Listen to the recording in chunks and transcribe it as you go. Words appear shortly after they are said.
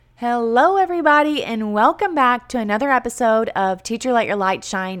Hello, everybody, and welcome back to another episode of Teacher Let Your Light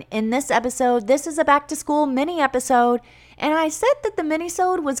Shine. In this episode, this is a back to school mini episode, and I said that the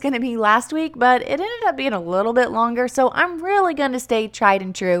mini-sode was going to be last week, but it ended up being a little bit longer, so I'm really going to stay tried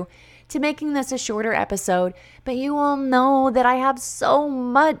and true to making this a shorter episode. But you all know that I have so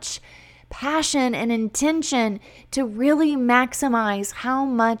much passion and intention to really maximize how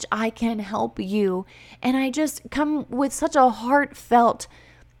much I can help you, and I just come with such a heartfelt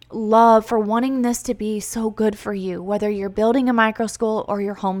love for wanting this to be so good for you, whether you're building a micro school or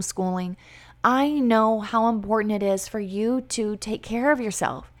you're homeschooling. I know how important it is for you to take care of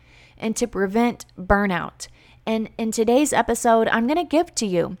yourself and to prevent burnout. And in today's episode, I'm going to give to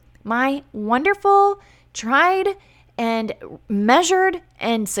you my wonderful, tried and measured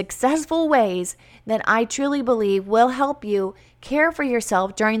and successful ways that I truly believe will help you care for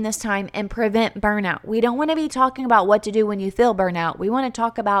yourself during this time and prevent burnout. We don't want to be talking about what to do when you feel burnout. We want to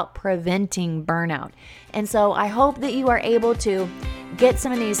talk about preventing burnout. And so I hope that you are able to get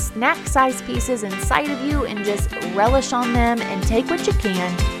some of these snack-sized pieces inside of you and just relish on them and take what you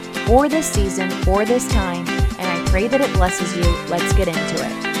can for this season, for this time. And I pray that it blesses you. Let's get into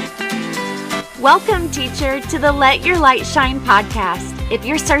it. Welcome, teacher, to the Let Your Light Shine podcast. If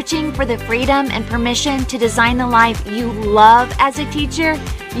you're searching for the freedom and permission to design the life you love as a teacher,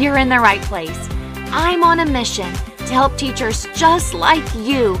 you're in the right place. I'm on a mission to help teachers just like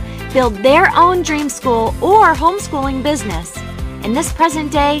you build their own dream school or homeschooling business. In this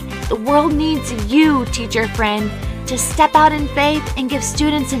present day, the world needs you, teacher friend, to step out in faith and give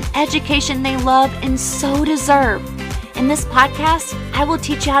students an education they love and so deserve. In this podcast, I will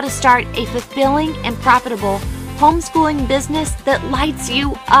teach you how to start a fulfilling and profitable homeschooling business that lights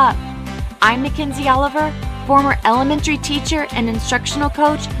you up. I'm Mackenzie Oliver, former elementary teacher and instructional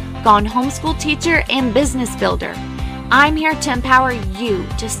coach, gone homeschool teacher and business builder. I'm here to empower you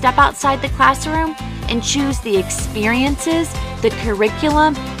to step outside the classroom and choose the experiences, the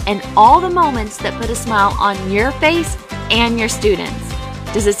curriculum, and all the moments that put a smile on your face and your students.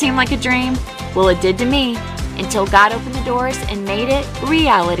 Does it seem like a dream? Well, it did to me, until God opened the doors and made it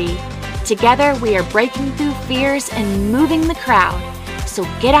reality. Together, we are breaking through fears and moving the crowd. So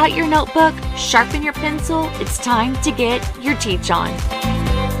get out your notebook, sharpen your pencil. It's time to get your teach on.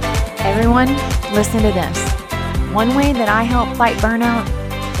 Everyone, listen to this. One way that I help fight burnout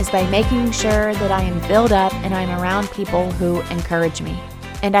is by making sure that I am built up and I'm around people who encourage me.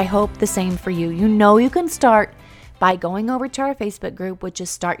 And I hope the same for you. You know you can start by going over to our Facebook group, which is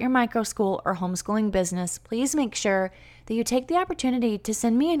Start Your Micro School or Homeschooling Business. Please make sure that you take the opportunity to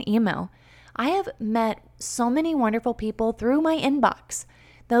send me an email. I have met so many wonderful people through my inbox.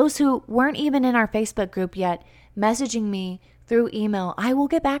 Those who weren't even in our Facebook group yet, messaging me through email. I will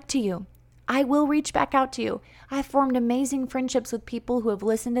get back to you. I will reach back out to you. I've formed amazing friendships with people who have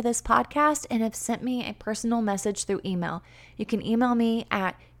listened to this podcast and have sent me a personal message through email. You can email me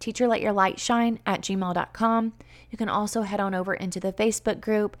at teacherletyourlightshine@gmail.com. You can also head on over into the Facebook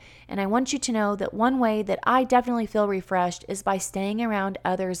group. And I want you to know that one way that I definitely feel refreshed is by staying around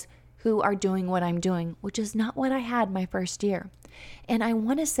others who are doing what I'm doing, which is not what I had my first year. And I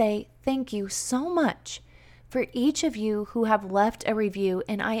want to say thank you so much for each of you who have left a review.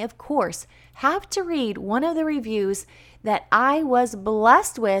 And I, of course, have to read one of the reviews that I was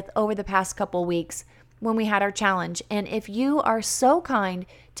blessed with over the past couple weeks when we had our challenge. And if you are so kind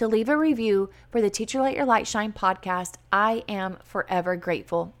to leave a review for the Teacher Let Your Light Shine podcast, I am forever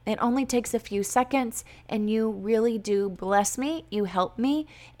grateful. It only takes a few seconds and you really do bless me, you help me,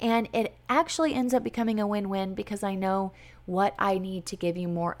 and it actually ends up becoming a win-win because I know what I need to give you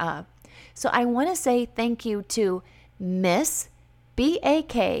more of. So I want to say thank you to Miss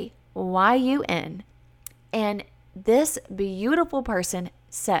BAKYUN. And this beautiful person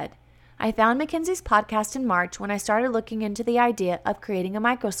said, I found Mackenzie's podcast in March when I started looking into the idea of creating a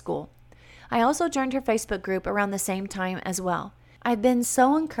micro school. I also joined her Facebook group around the same time as well. I've been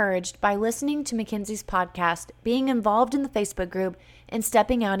so encouraged by listening to Mackenzie's podcast, being involved in the Facebook group, and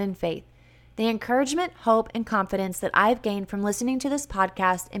stepping out in faith. The encouragement, hope, and confidence that I've gained from listening to this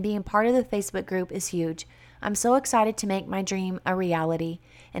podcast and being part of the Facebook group is huge. I'm so excited to make my dream a reality.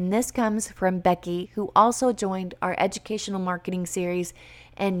 And this comes from Becky, who also joined our educational marketing series.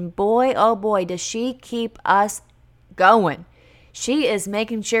 And boy, oh boy, does she keep us going. She is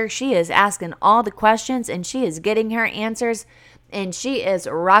making sure she is asking all the questions and she is getting her answers. And she is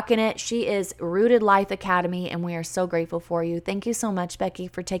rocking it. She is Rooted Life Academy, and we are so grateful for you. Thank you so much, Becky,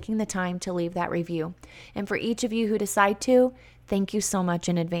 for taking the time to leave that review. And for each of you who decide to, thank you so much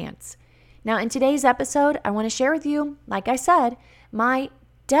in advance. Now, in today's episode, I want to share with you, like I said, my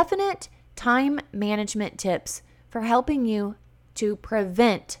definite time management tips for helping you to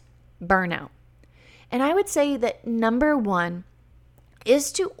prevent burnout. And I would say that number one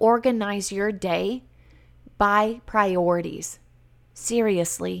is to organize your day by priorities.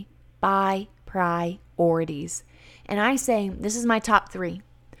 Seriously, by priorities. And I say, this is my top 3.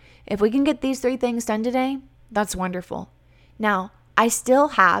 If we can get these 3 things done today, that's wonderful. Now, I still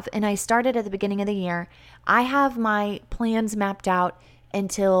have, and I started at the beginning of the year, I have my plans mapped out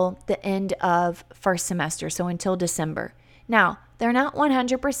until the end of first semester, so until December. Now, they're not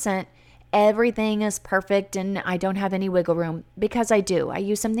 100%. Everything is perfect and I don't have any wiggle room, because I do. I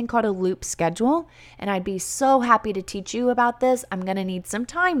use something called a loop schedule, and I'd be so happy to teach you about this. I'm going to need some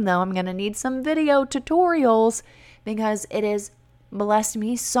time though. I'm going to need some video tutorials because it has blessed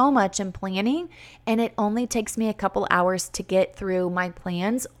me so much in planning, and it only takes me a couple hours to get through my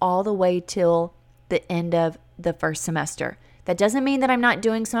plans all the way till the end of the first semester. That doesn't mean that I'm not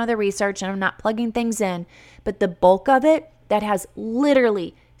doing some other research and I'm not plugging things in, but the bulk of it that has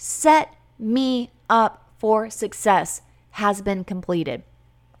literally set me up for success has been completed.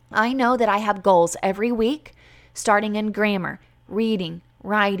 I know that I have goals every week, starting in grammar, reading,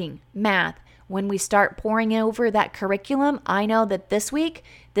 writing, math. When we start pouring over that curriculum, I know that this week,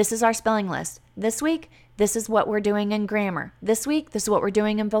 this is our spelling list. This week, this is what we're doing in grammar. This week, this is what we're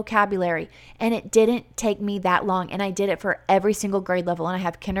doing in vocabulary. And it didn't take me that long. And I did it for every single grade level. And I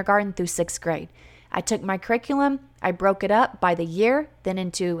have kindergarten through 6th grade. I took my curriculum, I broke it up by the year, then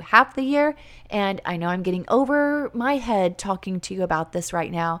into half the year, and I know I'm getting over my head talking to you about this right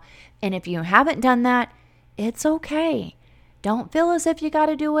now. And if you haven't done that, it's okay. Don't feel as if you got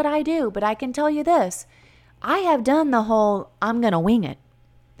to do what I do, but I can tell you this. I have done the whole I'm going to wing it.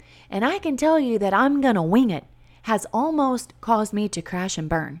 And I can tell you that I'm going to wing it has almost caused me to crash and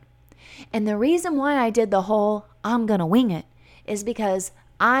burn. And the reason why I did the whole I'm going to wing it is because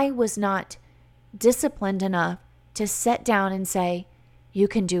I was not disciplined enough to sit down and say, you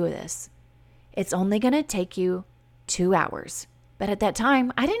can do this. It's only going to take you 2 hours. But at that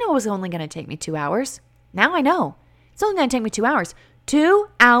time, I didn't know it was only going to take me 2 hours. Now I know. It's only going to take me 2 hours. 2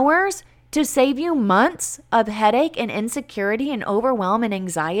 hours to save you months of headache and insecurity and overwhelm and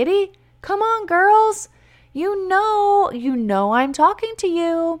anxiety? Come on, girls. You know I'm talking to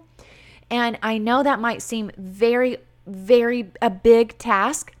you. And I know that might seem very, very a big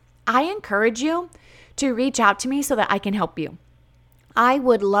task. I encourage you to reach out to me so that I can help you. I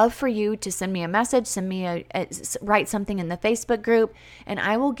would love for you to send me a message, write something in the Facebook group, and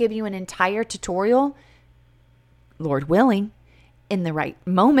I will give you an entire tutorial, Lord willing, in the right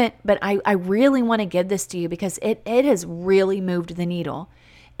moment. But I really want to give this to you because it has really moved the needle.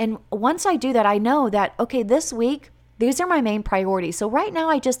 And once I do that, I know that, okay, this week, these are my main priorities. So right now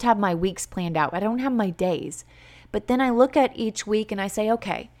I just have my weeks planned out. I don't have my days. But then I look at each week and I say,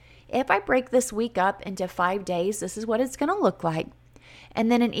 okay, if I break this week up into 5 days, this is what it's going to look like.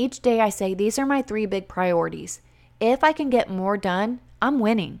 And then in each day I say, these are my 3 big priorities. If I can get more done, I'm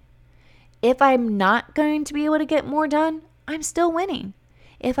winning. If I'm not going to be able to get more done, I'm still winning.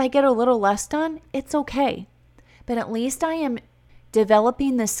 If I get a little less done, it's okay. But at least I am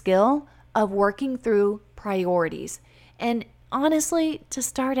developing the skill of working through priorities. And honestly, to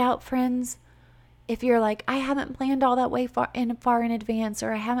start out, friends, if you're like, I haven't planned all that way far in advance,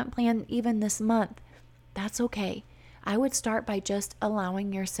 or I haven't planned even this month, that's okay. I would start by just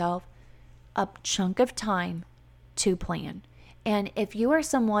allowing yourself a chunk of time to plan. And if you are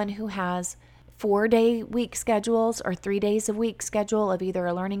someone who has 4-day week schedules or 3 days a week schedule of either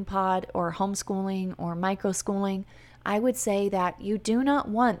a learning pod or homeschooling or microschooling, I would say that you do not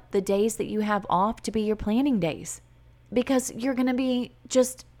want the days that you have off to be your planning days, because you're going to be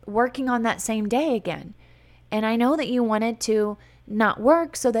just working on that same day again. And I know that you wanted to not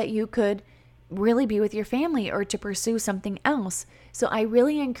work so that you could really be with your family or to pursue something else. So I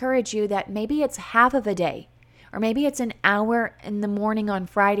really encourage you that maybe it's half of a day, or maybe it's an hour in the morning on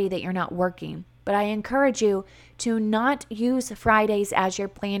Friday that you're not working. But I encourage you to not use Fridays as your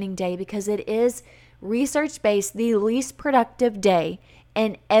planning day, because it is research-based the least productive day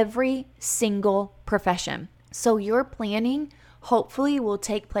in every single profession. So your planning hopefully will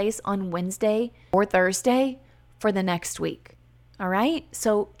take place on Wednesday or Thursday for the next week. All right?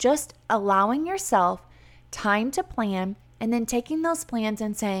 So just allowing yourself time to plan, and then taking those plans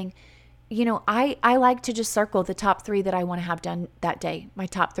and saying, I like to just circle the top 3 that I want to have done that day, my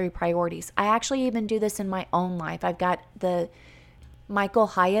top 3 priorities. I actually even do this in my own life. I've got the Michael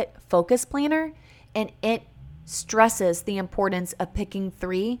Hyatt Focus Planner, and it stresses the importance of picking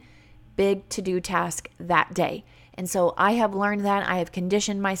 3 big to-do tasks that day. And so I have learned that. I have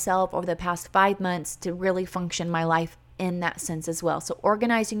conditioned myself over the past 5 months to really function my life in that sense as well. So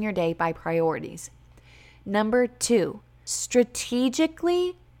organizing your day by priorities. Number 2,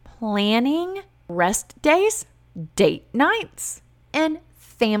 strategically planning rest days, date nights, and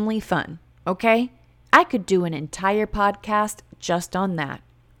family fun, okay? I could do an entire podcast just on that.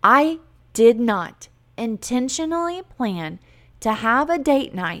 I did not intentionally plan to have a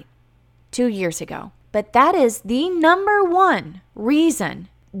date night 2 years ago, but that is the number one reason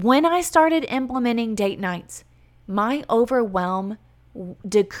when I started implementing date nights, my overwhelm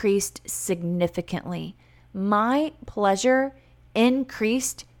decreased significantly. My pleasure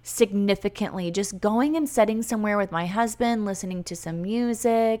increased significantly. Just going and sitting somewhere with my husband, listening to some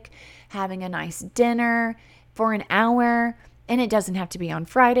music, having a nice dinner for an hour. And it doesn't have to be on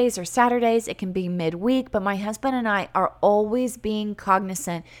Fridays or Saturdays. It can be midweek. But my husband and I are always being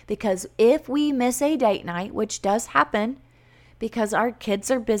cognizant, because if we miss a date night, which does happen because our kids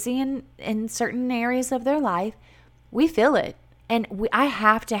are busy in certain areas of their life, we feel it. And I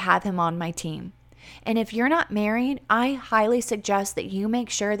have to have him on my team. And if you're not married, I highly suggest that you make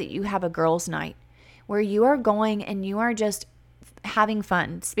sure that you have a girls' night where you are going and you are just having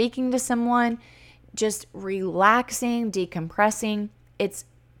fun, speaking to someone, just relaxing, decompressing. It's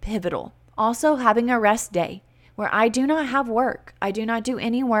pivotal. Also, having a rest day where I do not have work. I do not do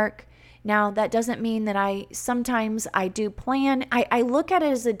any work. Now, that doesn't mean that sometimes I do plan. I look at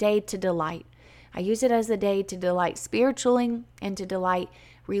it as a day to delight. I use it as a day to delight spiritually and to delight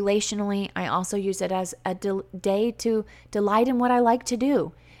relationally. I also use it as a day to delight in what I like to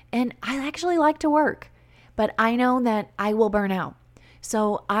do. And I actually like to work, but I know that I will burn out.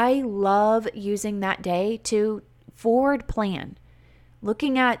 So I love using that day to forward plan,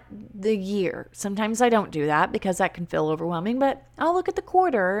 looking at the year. Sometimes I don't do that because that can feel overwhelming, but I'll look at the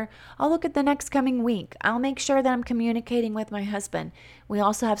quarter. I'll look at the next coming week. I'll make sure that I'm communicating with my husband. We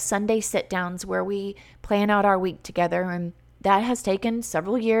also have Sunday sit-downs where we plan out our week together, and that has taken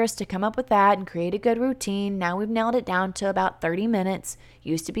several years to come up with that and create a good routine. Now we've nailed it down to about 30 minutes.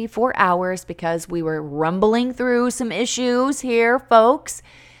 Used to be 4 hours because we were rumbling through some issues here, folks.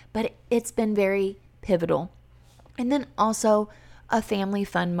 But it's been very pivotal. And then also a family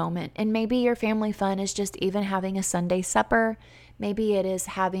fun moment. And maybe your family fun is just even having a Sunday supper. Maybe it is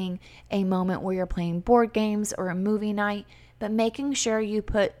having a moment where you're playing board games or a movie night. But making sure you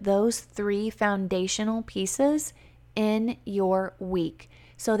put those 3 foundational pieces in your week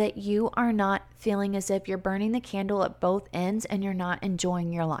so that you are not feeling as if you're burning the candle at both ends and you're not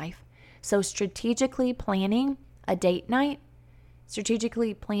enjoying your life. So strategically planning a date night,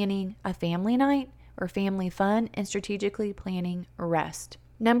 strategically planning a family night or family fun, and strategically planning rest.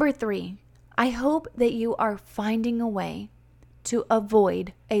 Number 3, I hope that you are finding a way to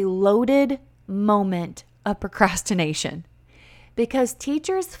avoid a loaded moment of procrastination. Because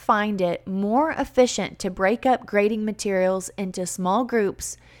teachers find it more efficient to break up grading materials into small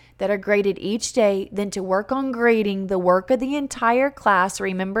groups that are graded each day than to work on grading the work of the entire class.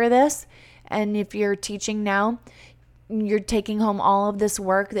 Remember this? And if you're teaching now, you're taking home all of this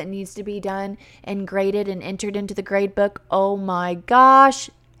work that needs to be done and graded and entered into the grade book. Oh my gosh,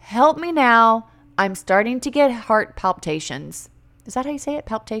 help me now. I'm starting to get heart palpitations. Is that how you say it?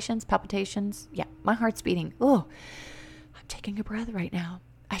 Palpitations? Yeah, my heart's beating. Oh, taking a breath right now.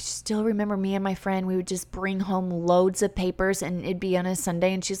 I still remember me and my friend, we would just bring home loads of papers and it'd be on a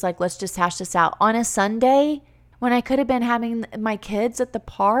Sunday and she's like, let's just hash this out. On a Sunday when I could have been having my kids at the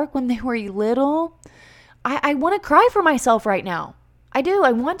park when they were little. I want to cry for myself right now. I do.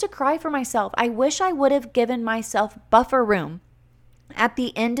 I want to cry for myself. I wish I would have given myself buffer room at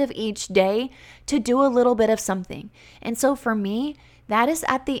the end of each day to do a little bit of something. And so for me, that is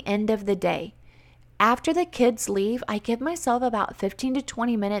at the end of the day. After the kids leave, I give myself about 15 to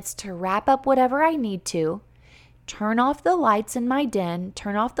 20 minutes to wrap up whatever I need to, turn off the lights in my den,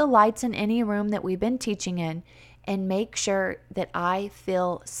 turn off the lights in any room that we've been teaching in, and make sure that I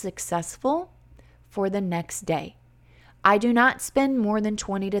feel successful for the next day. I do not spend more than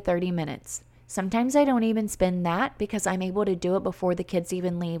 20 to 30 minutes. Sometimes I don't even spend that because I'm able to do it before the kids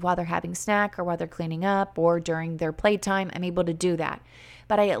even leave, while they're having snack or while they're cleaning up or during their playtime. I'm able to do that.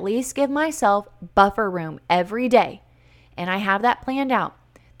 But I at least give myself buffer room every day. And I have that planned out,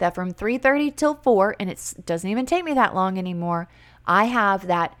 that from 3:30 till 4, and it doesn't even take me that long anymore, I have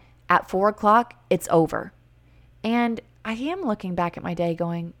that at 4 o'clock, it's over. And I am looking back at my day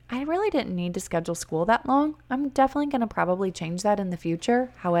going, I really didn't need to schedule school that long. I'm definitely going to probably change that in the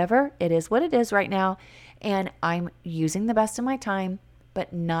future. However, it is what it is right now. And I'm using the best of my time,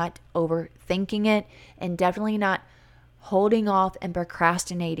 but not overthinking it and definitely not holding off and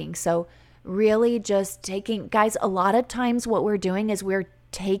procrastinating. So really just taking, guys, a lot of times what we're doing is we're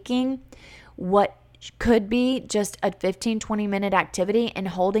taking what could be just a 15-20 minute activity and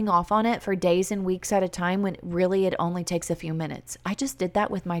holding off on it for days and weeks at a time when really it only takes a few minutes. I just did that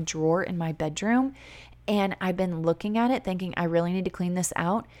with my drawer in my bedroom, and I've been looking at it thinking I really need to clean this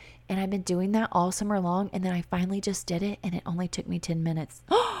out, and I've been doing that all summer long, and then I finally just did it, and it only took me 10 minutes.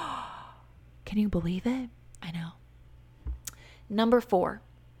 Can you believe it? I know. Number 4.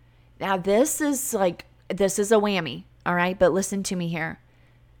 Now this is a whammy, all right? But listen to me here.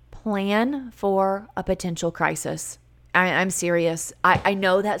 Plan for a potential crisis. I'm serious. I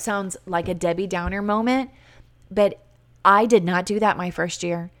know that sounds like a Debbie Downer moment, but I did not do that my first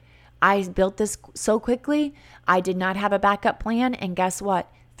year. I built this so quickly. I did not have a backup plan. And guess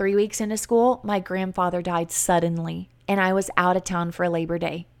what? 3 weeks into school, my grandfather died suddenly, and I was out of town for Labor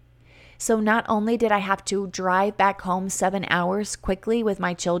Day. So not only did I have to drive back home 7 hours quickly with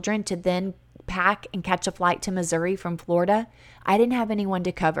my children to then pack and catch a flight to Missouri from Florida, I didn't have anyone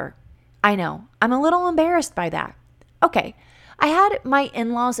to cover. I know, I'm a little embarrassed by that. Okay, I had my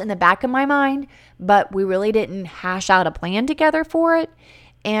in-laws in the back of my mind, but we really didn't hash out a plan together for it.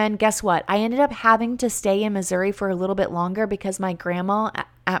 And guess what? I ended up having to stay in Missouri for a little bit longer because my grandma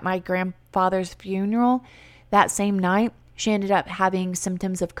at my grandfather's funeral that same night, she ended up having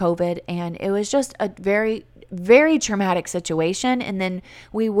symptoms of COVID, and it was just a very, very traumatic situation. And then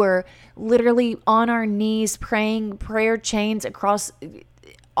we were literally on our knees praying prayer chains across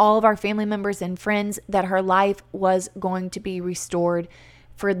all of our family members and friends that her life was going to be restored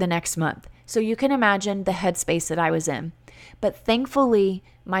for the next month. So you can imagine the headspace that I was in. But thankfully,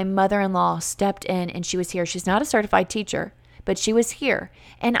 my mother-in-law stepped in and she was here. She's not a certified teacher, but she was here.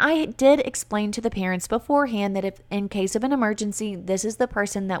 And I did explain to the parents beforehand that if in case of an emergency, this is the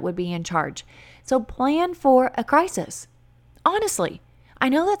person that would be in charge. So plan for a crisis. Honestly, I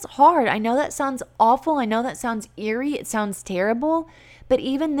know that's hard. I know that sounds awful. I know that sounds eerie. It sounds terrible. But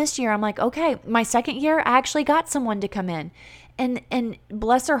even this year, I'm like, okay, my second year, I actually got someone to come in. And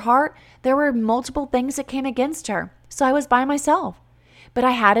bless her heart, there were multiple things that came against her. So I was by myself. But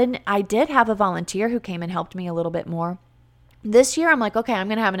I did have a volunteer who came and helped me a little bit more. This year, I'm like, okay, I'm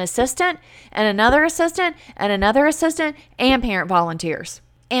going to have an assistant and another assistant and another assistant and parent volunteers.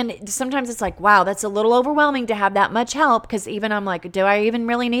 And sometimes it's like, wow, that's a little overwhelming to have that much help, because even I'm like, do I even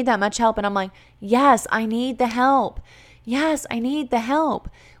really need that much help? And I'm like, yes, I need the help. Yes, I need the help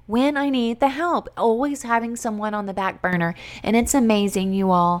when I need the help. Always having someone on the back burner. And it's amazing,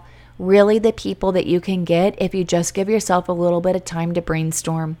 you all, really the people that you can get if you just give yourself a little bit of time to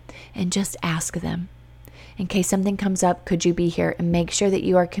brainstorm and just ask them. In case something comes up, could you be here? And make sure that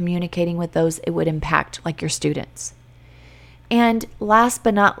you are communicating with those it would impact, like your students. And last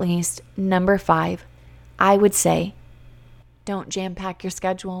but not least, number 5, I would say, don't jam-pack your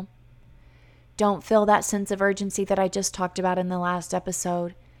schedule. Don't feel that sense of urgency that I just talked about in the last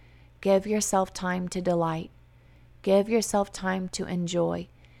episode. Give yourself time to delight. Give yourself time to enjoy.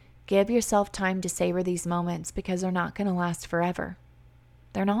 Give yourself time to savor these moments, because they're not going to last forever.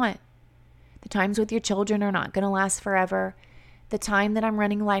 They're not. The times with your children are not going to last forever. The time that I'm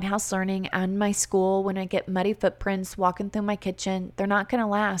running Lighthouse Learning and my school, when I get muddy footprints walking through my kitchen, they're not going to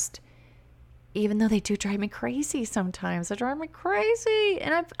last. Even though they do drive me crazy sometimes. They drive me crazy.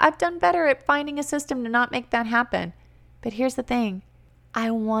 And I've done better at finding a system to not make that happen. But here's the thing.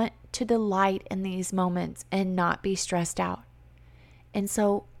 I want to delight in these moments and not be stressed out. And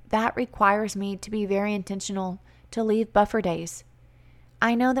so that requires me to be very intentional to leave buffer days.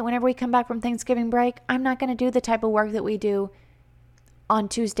 I know that whenever we come back from Thanksgiving break, I'm not going to do the type of work that we do on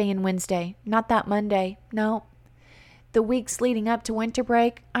Tuesday and Wednesday. Not that Monday. No. The weeks leading up to winter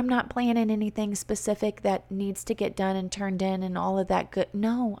break, I'm not planning anything specific that needs to get done and turned in and all of that good.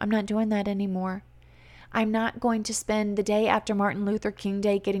 No, I'm not doing that anymore. I'm not going to spend the day after Martin Luther King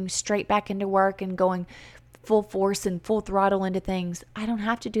Day getting straight back into work and going full force and full throttle into things. I don't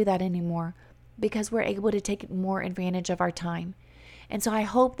have to do that anymore, because we're able to take more advantage of our time. And so I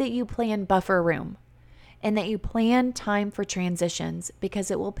hope that you plan buffer room and that you plan time for transitions, because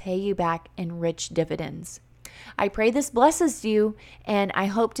it will pay you back in rich dividends. I pray this blesses you, and I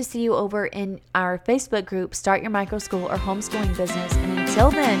hope to see you over in our Facebook group, Start Your Micro School or Homeschooling Business. And until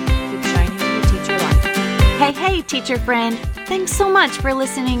then, keep shining your teacher light. Hey, teacher friend. Thanks so much for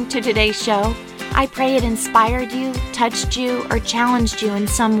listening to today's show. I pray it inspired you, touched you, or challenged you in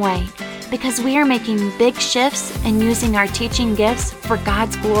some way, because we are making big shifts and using our teaching gifts for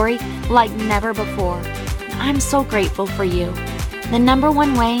God's glory like never before. I'm so grateful for you. The number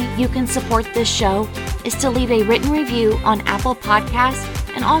one way you can support this show is to leave a written review on Apple Podcasts,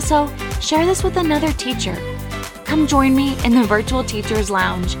 and also share this with another teacher. Come join me in the Virtual Teachers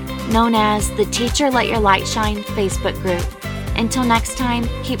Lounge, known as the Teacher Let Your Light Shine Facebook group. Until next time,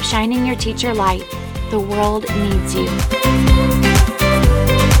 keep shining your teacher light The world needs you.